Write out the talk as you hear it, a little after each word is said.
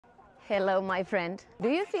Hello, my friend. Do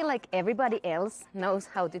you feel like everybody else knows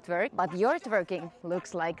how to twerk, but your twerking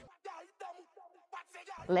looks like...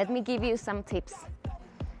 Let me give you some tips.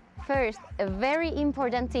 First, a very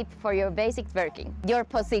important tip for your basic twerking, your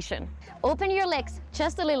position. Open your legs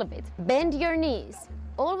just a little bit. Bend your knees.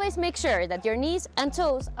 Always make sure that your knees and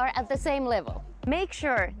toes are at the same level. Make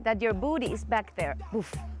sure that your booty is back there.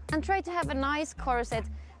 Oof. And try to have a nice corset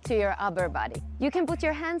to your upper body. You can put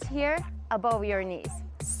your hands here above your knees.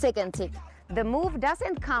 Second tip, the move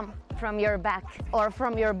doesn't come from your back or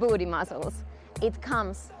from your booty muscles. It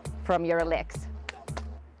comes from your legs.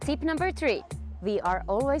 Tip number 3, we are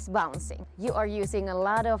always bouncing. You are using a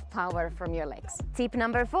lot of power from your legs. Tip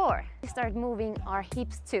number 4, we start moving our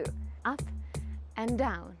hips too. Up and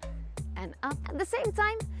down and up. At the same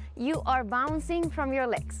time, you are bouncing from your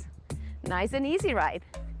legs. Nice and easy, right?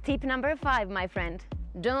 Tip number 5, my friend,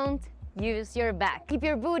 don't use your back. Keep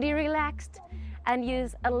your booty relaxed and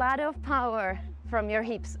use a lot of power from your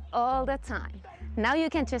hips all the time. Now you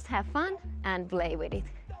can just have fun and play with it.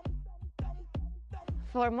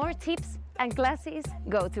 For more tips and classes,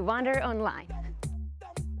 go to Wonder Online.